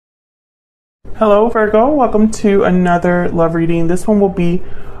Hello Virgo, welcome to another love reading. This one will be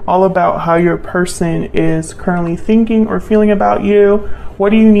all about how your person is currently thinking or feeling about you. What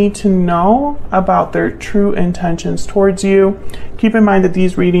do you need to know about their true intentions towards you? Keep in mind that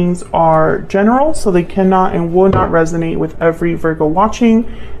these readings are general, so they cannot and will not resonate with every Virgo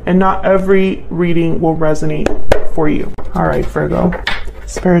watching, and not every reading will resonate for you. All right, Virgo,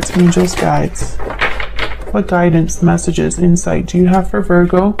 spirits, angels, guides. What guidance, messages, insight do you have for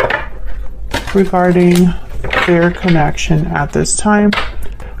Virgo regarding their connection at this time?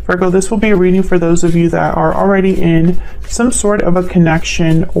 Virgo, this will be a reading for those of you that are already in some sort of a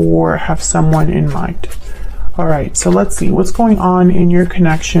connection or have someone in mind. All right, so let's see what's going on in your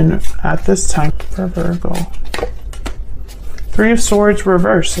connection at this time for Virgo. Three of Swords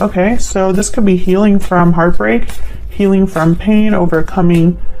reverse. Okay, so this could be healing from heartbreak, healing from pain,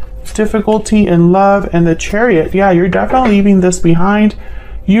 overcoming difficulty in love, and the Chariot. Yeah, you're definitely leaving this behind.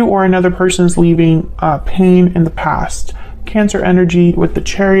 You or another person's leaving pain in the past. Cancer energy with the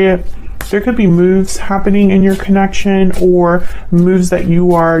Chariot. There could be moves happening in your connection or moves that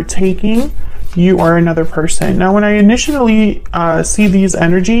you are taking, you or another person. Now, when I initially see these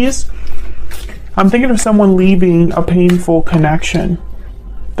energies, I'm thinking of someone leaving a painful connection.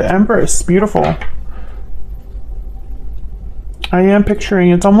 The Empress, beautiful. I am picturing,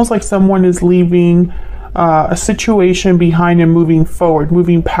 it's almost like someone is leaving a situation behind and moving forward,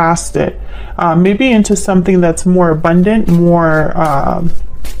 moving past it, maybe into something that's more abundant, more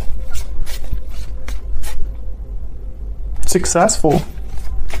successful.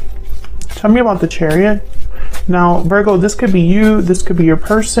 Tell me about the Chariot. Now, Virgo, this could be you, this could be your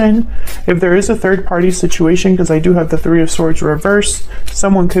person. If there is a third party situation, because I do have the Three of Swords reverse,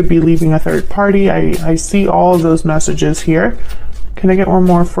 someone could be leaving a third party. I see all of those messages here. Can I get one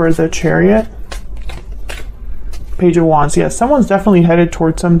more for the Chariot? Page of Wands. Yes, someone's definitely headed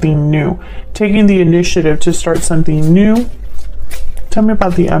towards something new, taking the initiative to start something new. Tell me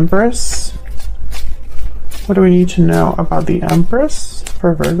about the Empress. What do we need to know about the Empress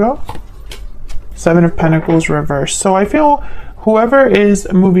for Virgo? Seven of Pentacles reverse. So I feel whoever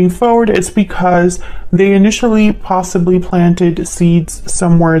is moving forward, it's because they initially possibly planted seeds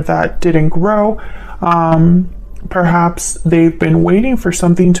somewhere that didn't grow. Perhaps they've been waiting for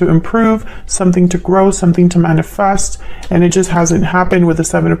something to improve, something to grow, something to manifest, and it just hasn't happened with the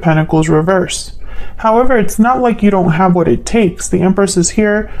Seven of Pentacles reverse. However, it's not like you don't have what it takes. The Empress is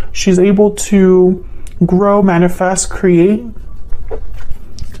here. She's able to grow, manifest, create.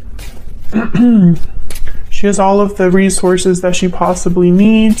 She has all of the resources that she possibly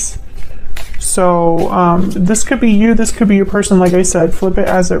needs. So this could be you, this could be your person. Like I said, flip it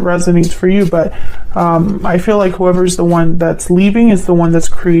as it resonates for you, but I feel like whoever's the one that's leaving is the one that's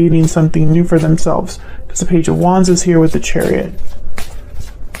creating something new for themselves, because the Page of Wands is here with the Chariot.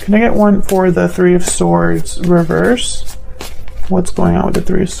 Can I get one for the Three of Swords reverse? What's going on with the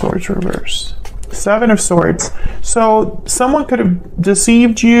Three of Swords reverse? Seven of Swords. So someone could have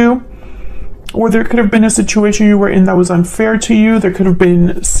deceived you, or there could have been a situation you were in that was unfair to you. There could have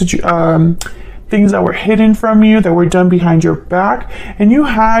been things that were hidden from you, that were done behind your back. And you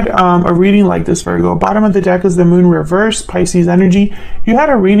had a reading like this, Virgo. Bottom of the deck is the Moon reverse, Pisces energy. You had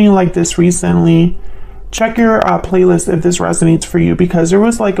a reading like this recently. Check your playlist if this resonates for you, because there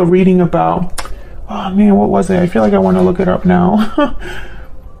was like a reading about, oh man, what was it? I feel like I want to look it up now.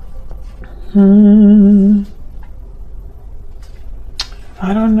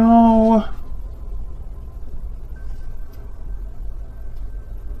 I don't know.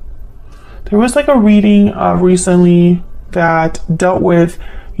 There was like a reading recently that dealt with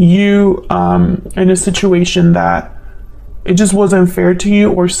you in a situation that it just wasn't fair to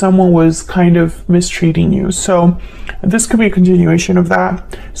you, or someone was kind of mistreating you. So this could be a continuation of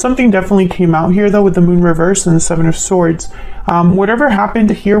that. Something definitely came out here though with the Moon reverse and the Seven of Swords. Whatever happened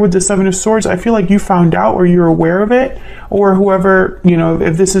here with the Seven of Swords, I feel like you found out, or you're aware of it, or whoever, you know,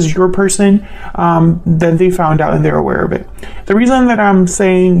 if this is your person, then they found out and they're aware of it. The reason that I'm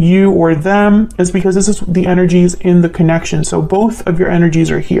saying you or them is because this is the energies in the connection. So both of your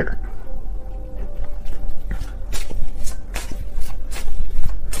energies are here.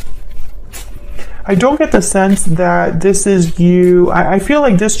 I don't get the sense that this is you. I feel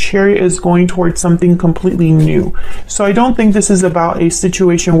like this Chariot is going towards something completely new. So I don't think this is about a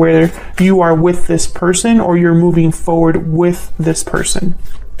situation where you are with this person or you're moving forward with this person.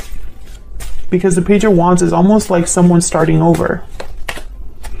 Because the Page of Wands is almost like someone starting over.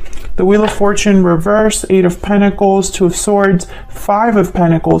 The Wheel of Fortune reverse, Eight of Pentacles, Two of Swords, Five of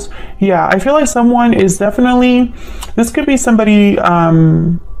Pentacles. Yeah, I feel like someone is definitely, this could be somebody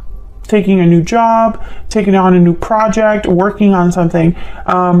taking a new job, taking on a new project, working on something.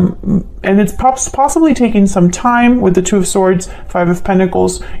 And it's possibly taking some time with the Two of Swords, Five of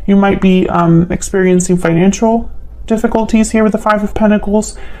Pentacles. You might be experiencing financial difficulties here with the Five of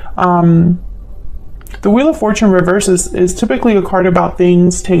Pentacles. The Wheel of Fortune reverse is typically a card about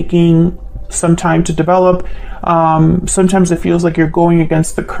things taking some time to develop. Sometimes it feels like you're going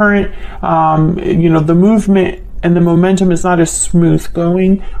against the current. You know, the movement and the momentum is not as smooth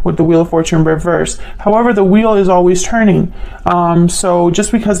going with the Wheel of Fortune reverse. However, the wheel is always turning. So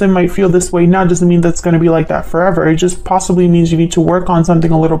just because it might feel this way now doesn't mean that's going to be like that forever. It just possibly means you need to work on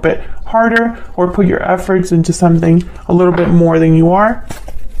something a little bit harder or put your efforts into something a little bit more than you are.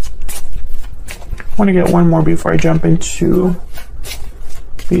 I want to get one more before I jump into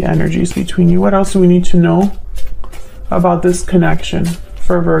the energies between you. What else do we need to know about this connection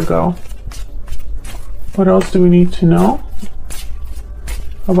for Virgo? What else do we need to know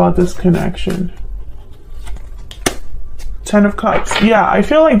about this connection? Ten of Cups. Yeah, I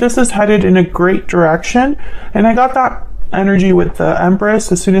feel like this is headed in a great direction. And I got that energy with the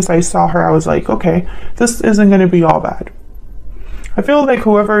Empress. As soon as I saw her, I was like, okay, this isn't going to be all bad. I feel like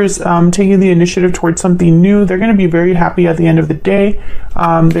whoever is taking the initiative towards something new, they're going to be very happy at the end of the day.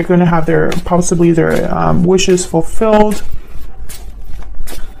 They're going to have possibly their wishes fulfilled.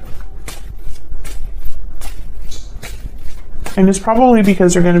 And it's probably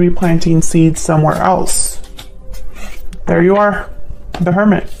because they're going to be planting seeds somewhere else. There you are, the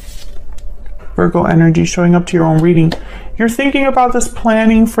Hermit. Virgo energy showing up to your own reading. You're thinking about this,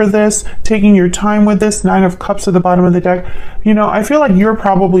 planning for this, taking your time with this. Nine of Cups at the bottom of the deck. You know, I feel like you're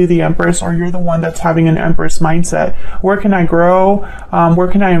probably the Empress, or you're the one that's having an Empress mindset. Where can I grow? Where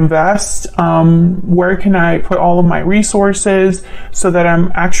can I invest? Where can I put all of my resources so that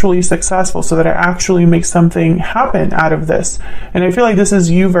I'm actually successful, so that I actually make something happen out of this? And I feel like this is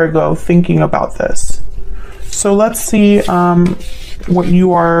you, Virgo, thinking about this. So let's see what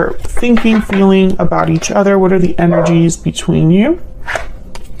you are thinking, feeling about each other. What are the energies between you?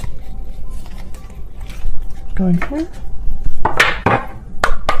 Going here.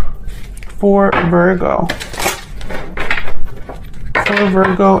 For Virgo. For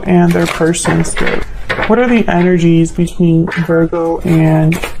Virgo and their person spirit. What are the energies between Virgo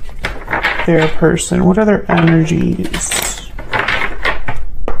and their person? What are their energies?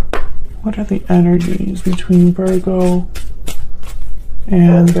 What are the energies between Virgo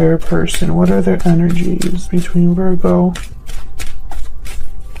and their person? What are their energies between Virgo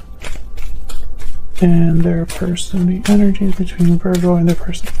and their person? The energies between Virgo and their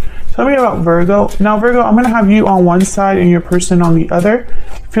person. Tell me about Virgo. Now, Virgo, I'm going to have you on one side and your person on the other.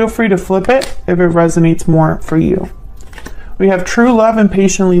 Feel free to flip it if it resonates more for you. We have true love and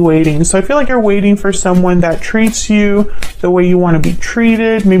patiently waiting. So I feel like you're waiting for someone that treats you the way you want to be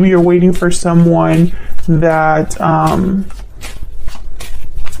treated. Maybe you're waiting for someone that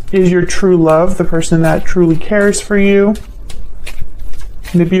is your true love, the person that truly cares for you.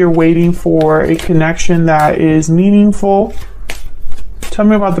 Maybe you're waiting for a connection that is meaningful. Tell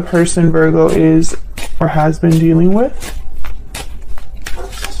me about the person Virgo is or has been dealing with.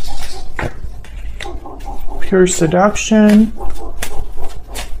 Pure seduction.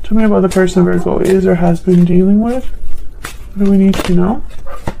 Tell me about the person Virgo is or has been dealing with. What do we need to know?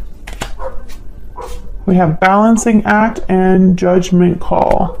 We have balancing act and judgment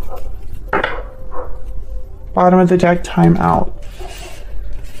call. Bottom of the deck, time out.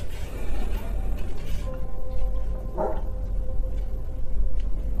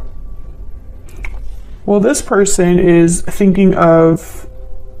 Well, this person is thinking of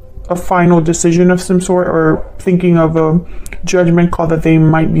a final decision of some sort, or thinking of a judgment call that they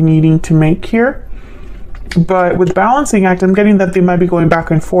might be needing to make here. But with balancing act, I'm getting that they might be going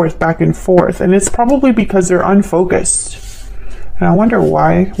back and forth. And it's probably because they're unfocused. And I wonder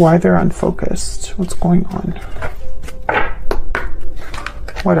why they're unfocused. What's going on?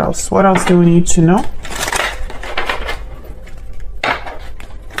 What else? What else do we need to know?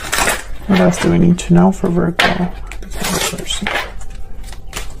 What else do we need to know for Virgo? This other person.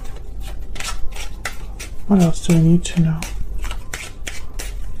 What else do we need to know?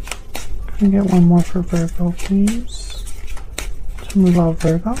 Can I get one more for Virgo, please? To move out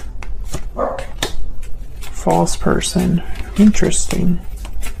Virgo. False person. Interesting.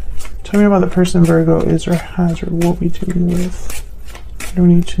 Tell me about the person Virgo is or has or will be dealing with. What do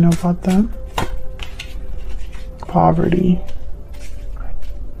we need to know about them? Poverty.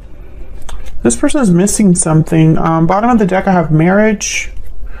 This person is missing something. Bottom of the deck, I have marriage.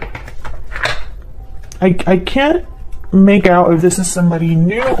 I can't make out if this is somebody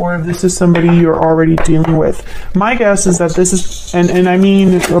new or if this is somebody you're already dealing with. My guess is that this is, and I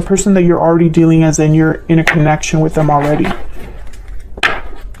mean a person that you're already dealing as in you're in a connection with them already.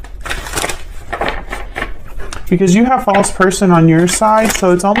 Because you have false person on your side,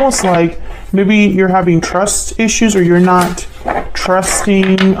 so it's almost like maybe you're having trust issues or you're not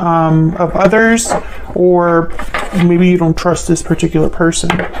trusting of others, or maybe you don't trust this particular person.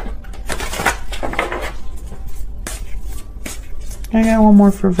 Can I get one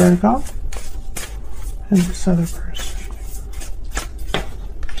more for Virgo? And this other person.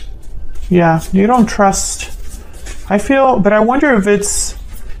 Yeah, you don't trust. I feel, but I wonder if it's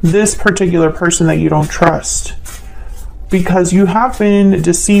this particular person that you don't trust. Because you have been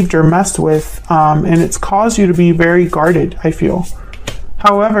deceived or messed with, and it's caused you to be very guarded, I feel.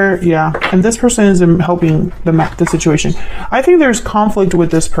 However, yeah, and this person isn't helping the situation. I think there's conflict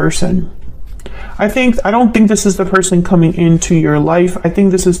with this person. I don't think this is the person coming into your life. I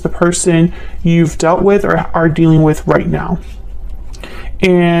think this is the person you've dealt with or are dealing with right now.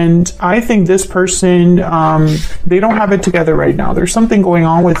 And I think this person, they don't have it together right now. There's something going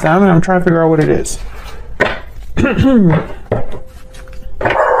on with them, and I'm trying to figure out what it is. Can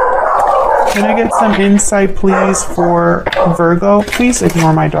I get some insight, please, for Virgo? Please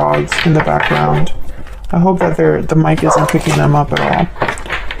ignore my dogs in the background. I hope that the mic isn't picking them up at all.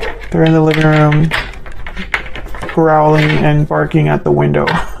 They're in the living room, growling and barking at the window.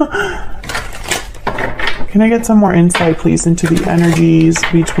 Can I get some more insight, please, into the energies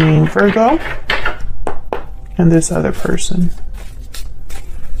between Virgo and this other person?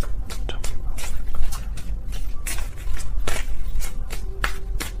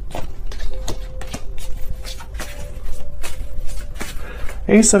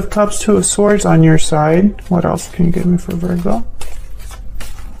 Ace of Cups, Two of Swords on your side. What else can you give me for Virgo?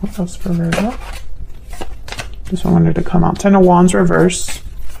 What else for Virgo? This one wanted to come out. Ten of Wands reverse.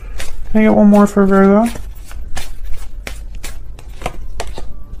 Can I get one more for Virgo?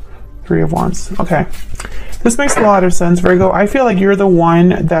 Three of Wands. Okay. This makes a lot of sense, Virgo. I feel like you're the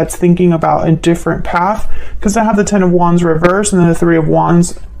one that's thinking about a different path, because I have the Ten of Wands reverse and then the Three of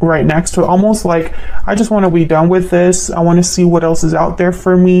Wands right next to it. Almost like, I just want to be done with this. I want to see what else is out there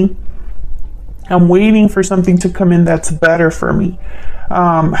for me. I'm waiting for something to come in that's better for me.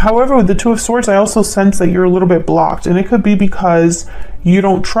 However, with the Two of Swords, I also sense that you're a little bit blocked, and it could be because you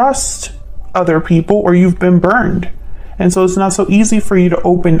don't trust other people or you've been burned. And so it's not so easy for you to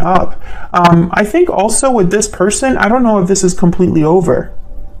open up. I think also with this person, I don't know if this is completely over.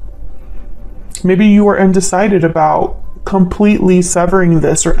 Maybe you are undecided about completely severing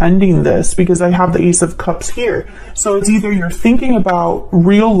this or ending this, because I have the Ace of Cups here. So it's either you're thinking about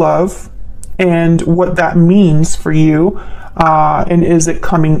real love and what that means for you, and is it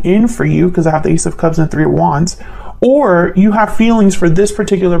coming in for you, because I have the Ace of Cups and Three of Wands, or you have feelings for this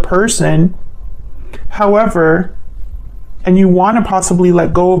particular person, however, and you want to possibly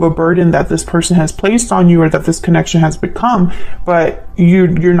let go of a burden that this person has placed on you or that this connection has become, but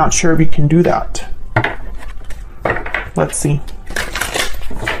you're not sure if you can do that. Let's see.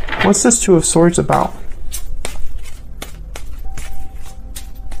 What's this Two of Swords about?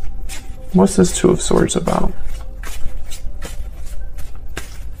 What's this Two of Swords about?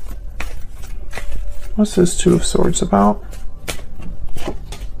 What's this Two of Swords about?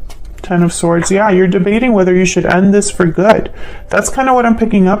 Ten of Swords. Yeah, you're debating whether you should end this for good. That's kind of what I'm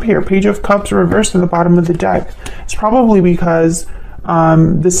picking up here. Page of Cups reversed at the bottom of the deck. It's probably because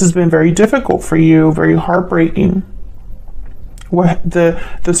this has been very difficult for you, very heartbreaking. What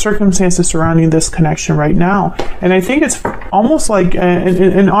the circumstances surrounding this connection right now. And I think it's almost like,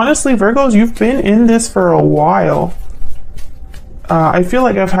 and honestly, Virgos, you've been in this for a while. I feel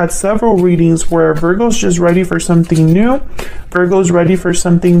like I've had several readings where Virgo's just ready for something new. Virgo's ready for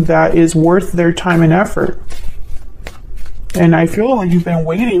something that is worth their time and effort. And I feel like you've been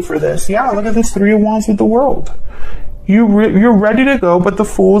waiting for this. Yeah, look at this Three of Wands with the World. You're ready to go, but the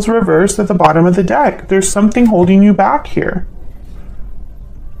Fool's reversed at the bottom of the deck. There's something holding you back here.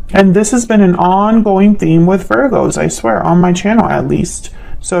 And this has been an ongoing theme with Virgos, I swear, on my channel at least.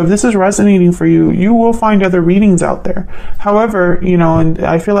 So if this is resonating for you, you will find other readings out there. However, you know, and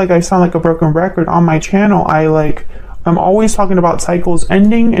I feel like I sound like a broken record on my channel. I'm always talking about cycles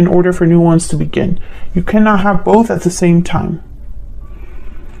ending in order for new ones to begin. You cannot have both at the same time.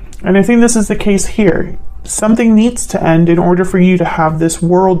 And I think this is the case here. Something needs to end in order for you to have this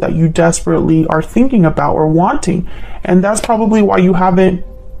world that you desperately are thinking about or wanting. And that's probably why you haven't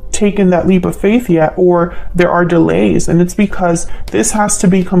taken that leap of faith yet, or there are delays, and it's because this has to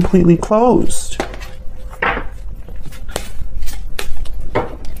be completely closed.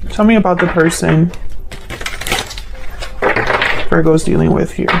 Tell me about the person Virgo is dealing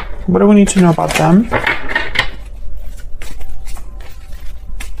with here? What do we need to know about them?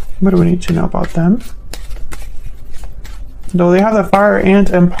 What do we need to know about them? Though they have the fire, ant,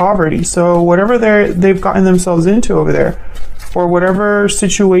 and poverty. So whatever they've gotten themselves into over there, or whatever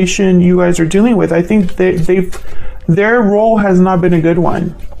situation you guys are dealing with, I think their role has not been a good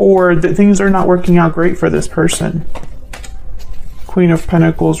one, or that things are not working out great for this person. Queen of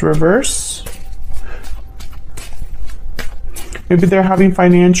Pentacles reverse. Maybe they're having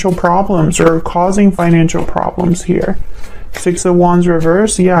financial problems or causing financial problems here. Six of Wands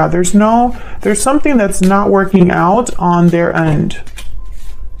reverse. Yeah, there's something that's not working out on their end.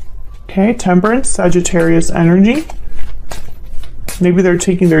 Okay, Temperance, Sagittarius energy. Maybe they're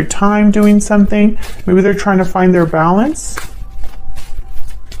taking their time doing something. Maybe they're trying to find their balance.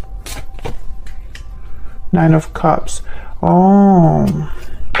 Nine of Cups. Oh.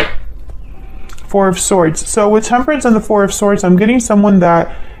 Four of Swords. So with Temperance and the Four of Swords, I'm getting someone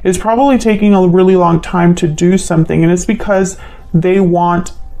that is probably taking a really long time to do something, and it's because they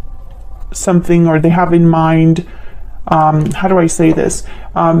want something, or they have in mind, how do I say this?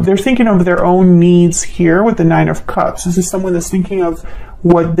 They're thinking of their own needs here with the Nine of Cups. This is someone that's thinking of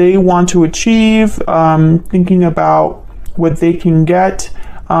what they want to achieve, thinking about what they can get,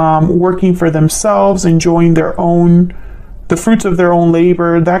 working for themselves, enjoying the fruits of their own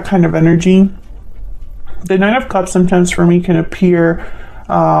labor, that kind of energy. The Nine of Cups sometimes for me can appear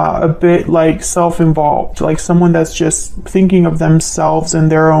a bit like self-involved, like someone that's just thinking of themselves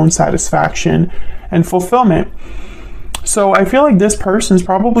and their own satisfaction and fulfillment. So I feel like this person's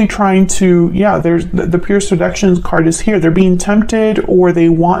probably trying to, yeah, there's the pure seduction card is here. They're being tempted, or they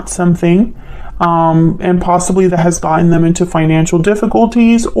want something, and possibly that has gotten them into financial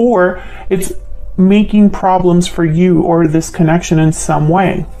difficulties, or it's making problems for you or this connection in some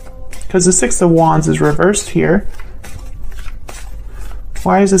way. Because the Six of Wands is reversed here.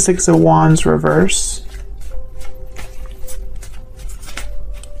 Why is the Six of Wands reverse?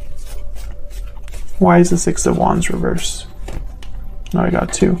 Why is the Six of Wands reverse? Now I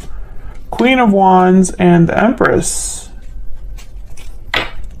got two. Queen of Wands and the Empress.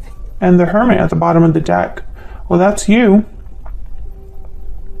 And the Hermit at the bottom of the deck. Well, that's you.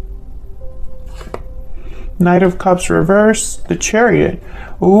 Knight of Cups reverse. The Chariot.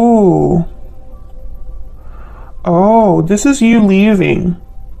 Ooh. Oh, this is you leaving.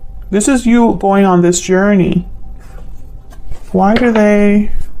 This is you going on this journey. Why do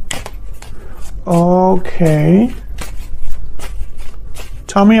they... Okay.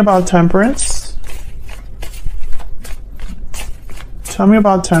 Tell me about Temperance. Tell me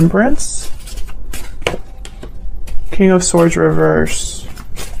about Temperance. King of Swords reverse.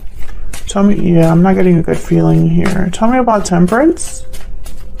 Tell me, yeah, I'm not getting a good feeling here. Tell me about Temperance.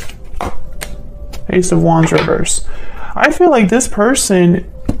 Ace of Wands reverse. I feel like this person,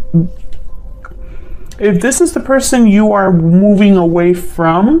 if this is the person you are moving away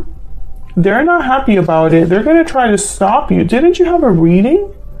from, they're not happy about it. They're going to try to stop you. Didn't you have a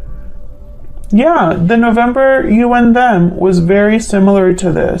reading? Yeah, the November you and them was very similar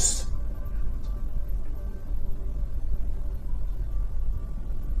to this.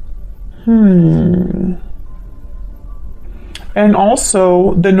 And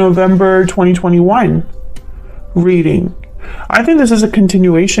also the November 2021 reading. I think this is a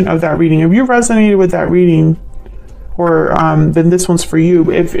continuation of that reading. If you resonated with that reading, or then this one's for you.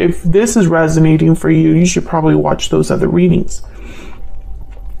 If this is resonating for you, you should probably watch those other readings.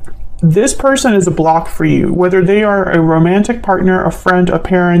 This person is a block for you, whether they are a romantic partner, a friend, a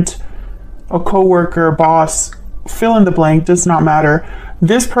parent, a co-worker, a boss, fill in the blank, does not matter.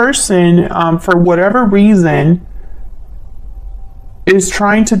 This person, for whatever reason, is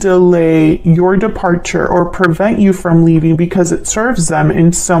trying to delay your departure or prevent you from leaving because it serves them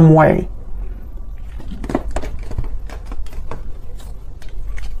in some way.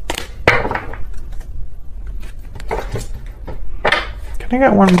 Can I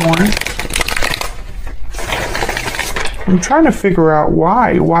get one more? I'm trying to figure out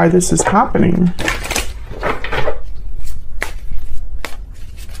why this is happening.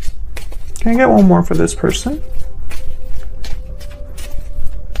 Can I get one more for this person?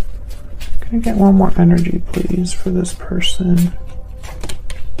 Can I get one more energy, please, for this person?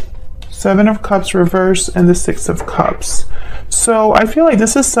 Seven of Cups reverse and the Six of Cups. So I feel like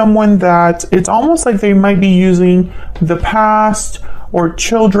this is someone that it's almost like they might be using the past or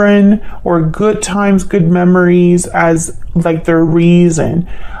children or good times, good memories as like their reason.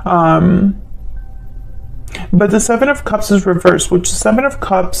 But the Seven of Cups is reversed, which Seven of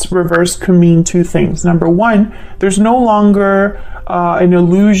Cups reverse can mean two things. Number one, there's no longer an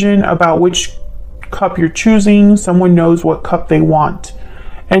illusion about which cup you're choosing. Someone knows what cup they want.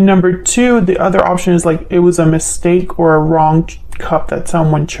 And number 2, the other option is like it was a mistake or a wrong cup that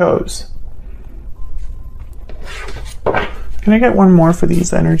someone chose. Can I get one more for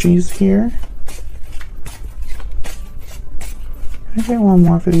these energies here? Can I get one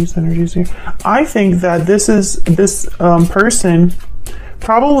more for these energies here? I think that this person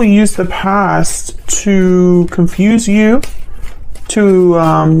probably used the past to confuse you,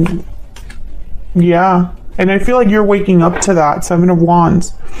 yeah. And I feel like you're waking up to that. 7 of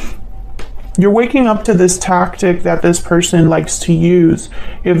Wands. You're waking up to this tactic that this person likes to use.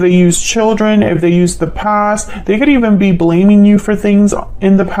 If they use children, if they use the past, they could even be blaming you for things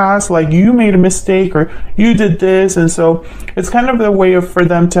in the past, like you made a mistake or you did this. And so it's kind of the way for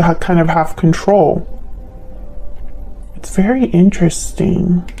them to kind of have control. It's very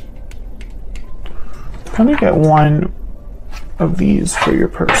interesting. Let me get one of these for your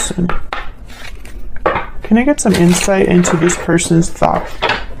person. Can I get some insight into this person's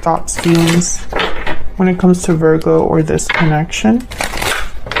thoughts, feelings when it comes to Virgo or this connection?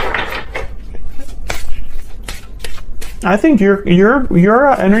 I think your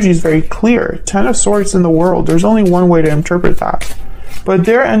energy is very clear. 10 of Swords in the world. There's only one way to interpret that. But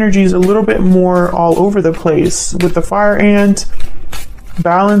their energy is a little bit more all over the place with the fire ant,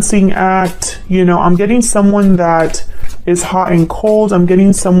 balancing act. You know, I'm getting someone that is hot and cold. I'm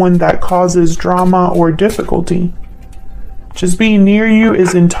getting someone that causes drama or difficulty. Just being near you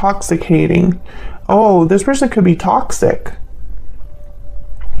is intoxicating. Oh, this person could be toxic.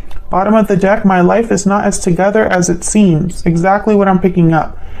 Bottom of the deck, my life is not as together as it seems. Exactly what I'm picking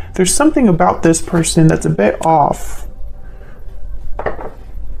up. There's something about this person that's a bit off.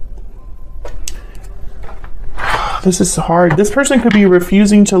 This is hard. This person could be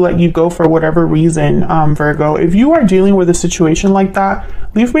refusing to let you go for whatever reason, Virgo. If you are dealing with a situation like that,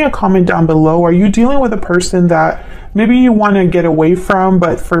 leave me a comment down below. Are you dealing with a person that maybe you want to get away from,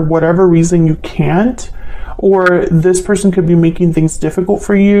 but for whatever reason you can't? Or this person could be making things difficult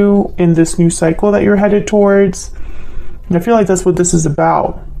for you in this new cycle that you're headed towards. And I feel like that's what this is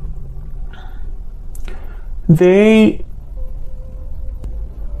about.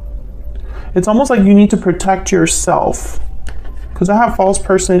 It's almost like you need to protect yourself, because I have false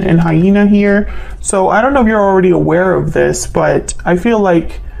person and hyena here. So I don't know if you're already aware of this, but I feel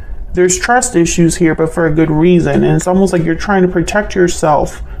like there's trust issues here, but for a good reason. And it's almost like you're trying to protect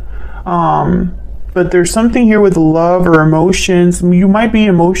yourself. But there's something here with love or emotions. You might be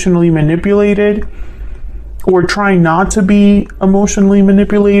emotionally manipulated or trying not to be emotionally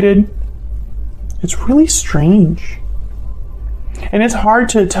manipulated. It's really strange. And it's hard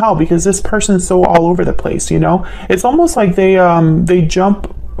to tell because this person is so all over the place, you know? It's almost like they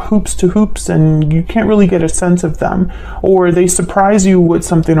jump hoops to hoops and you can't really get a sense of them. Or they surprise you with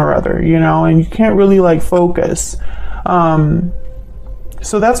something or other, you know, and you can't really like focus.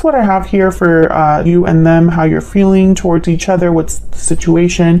 So that's what I have here for you and them, how you're feeling towards each other, what's the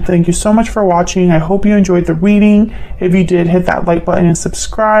situation. Thank you so much for watching. I hope you enjoyed the reading. If you did, hit that like button and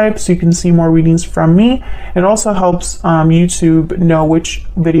subscribe so you can see more readings from me. It also helps YouTube know which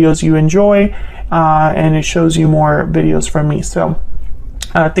videos you enjoy, and it shows you more videos from me. So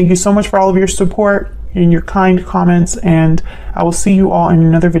thank you so much for all of your support and your kind comments, and I will see you all in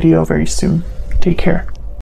another video very soon. Take care.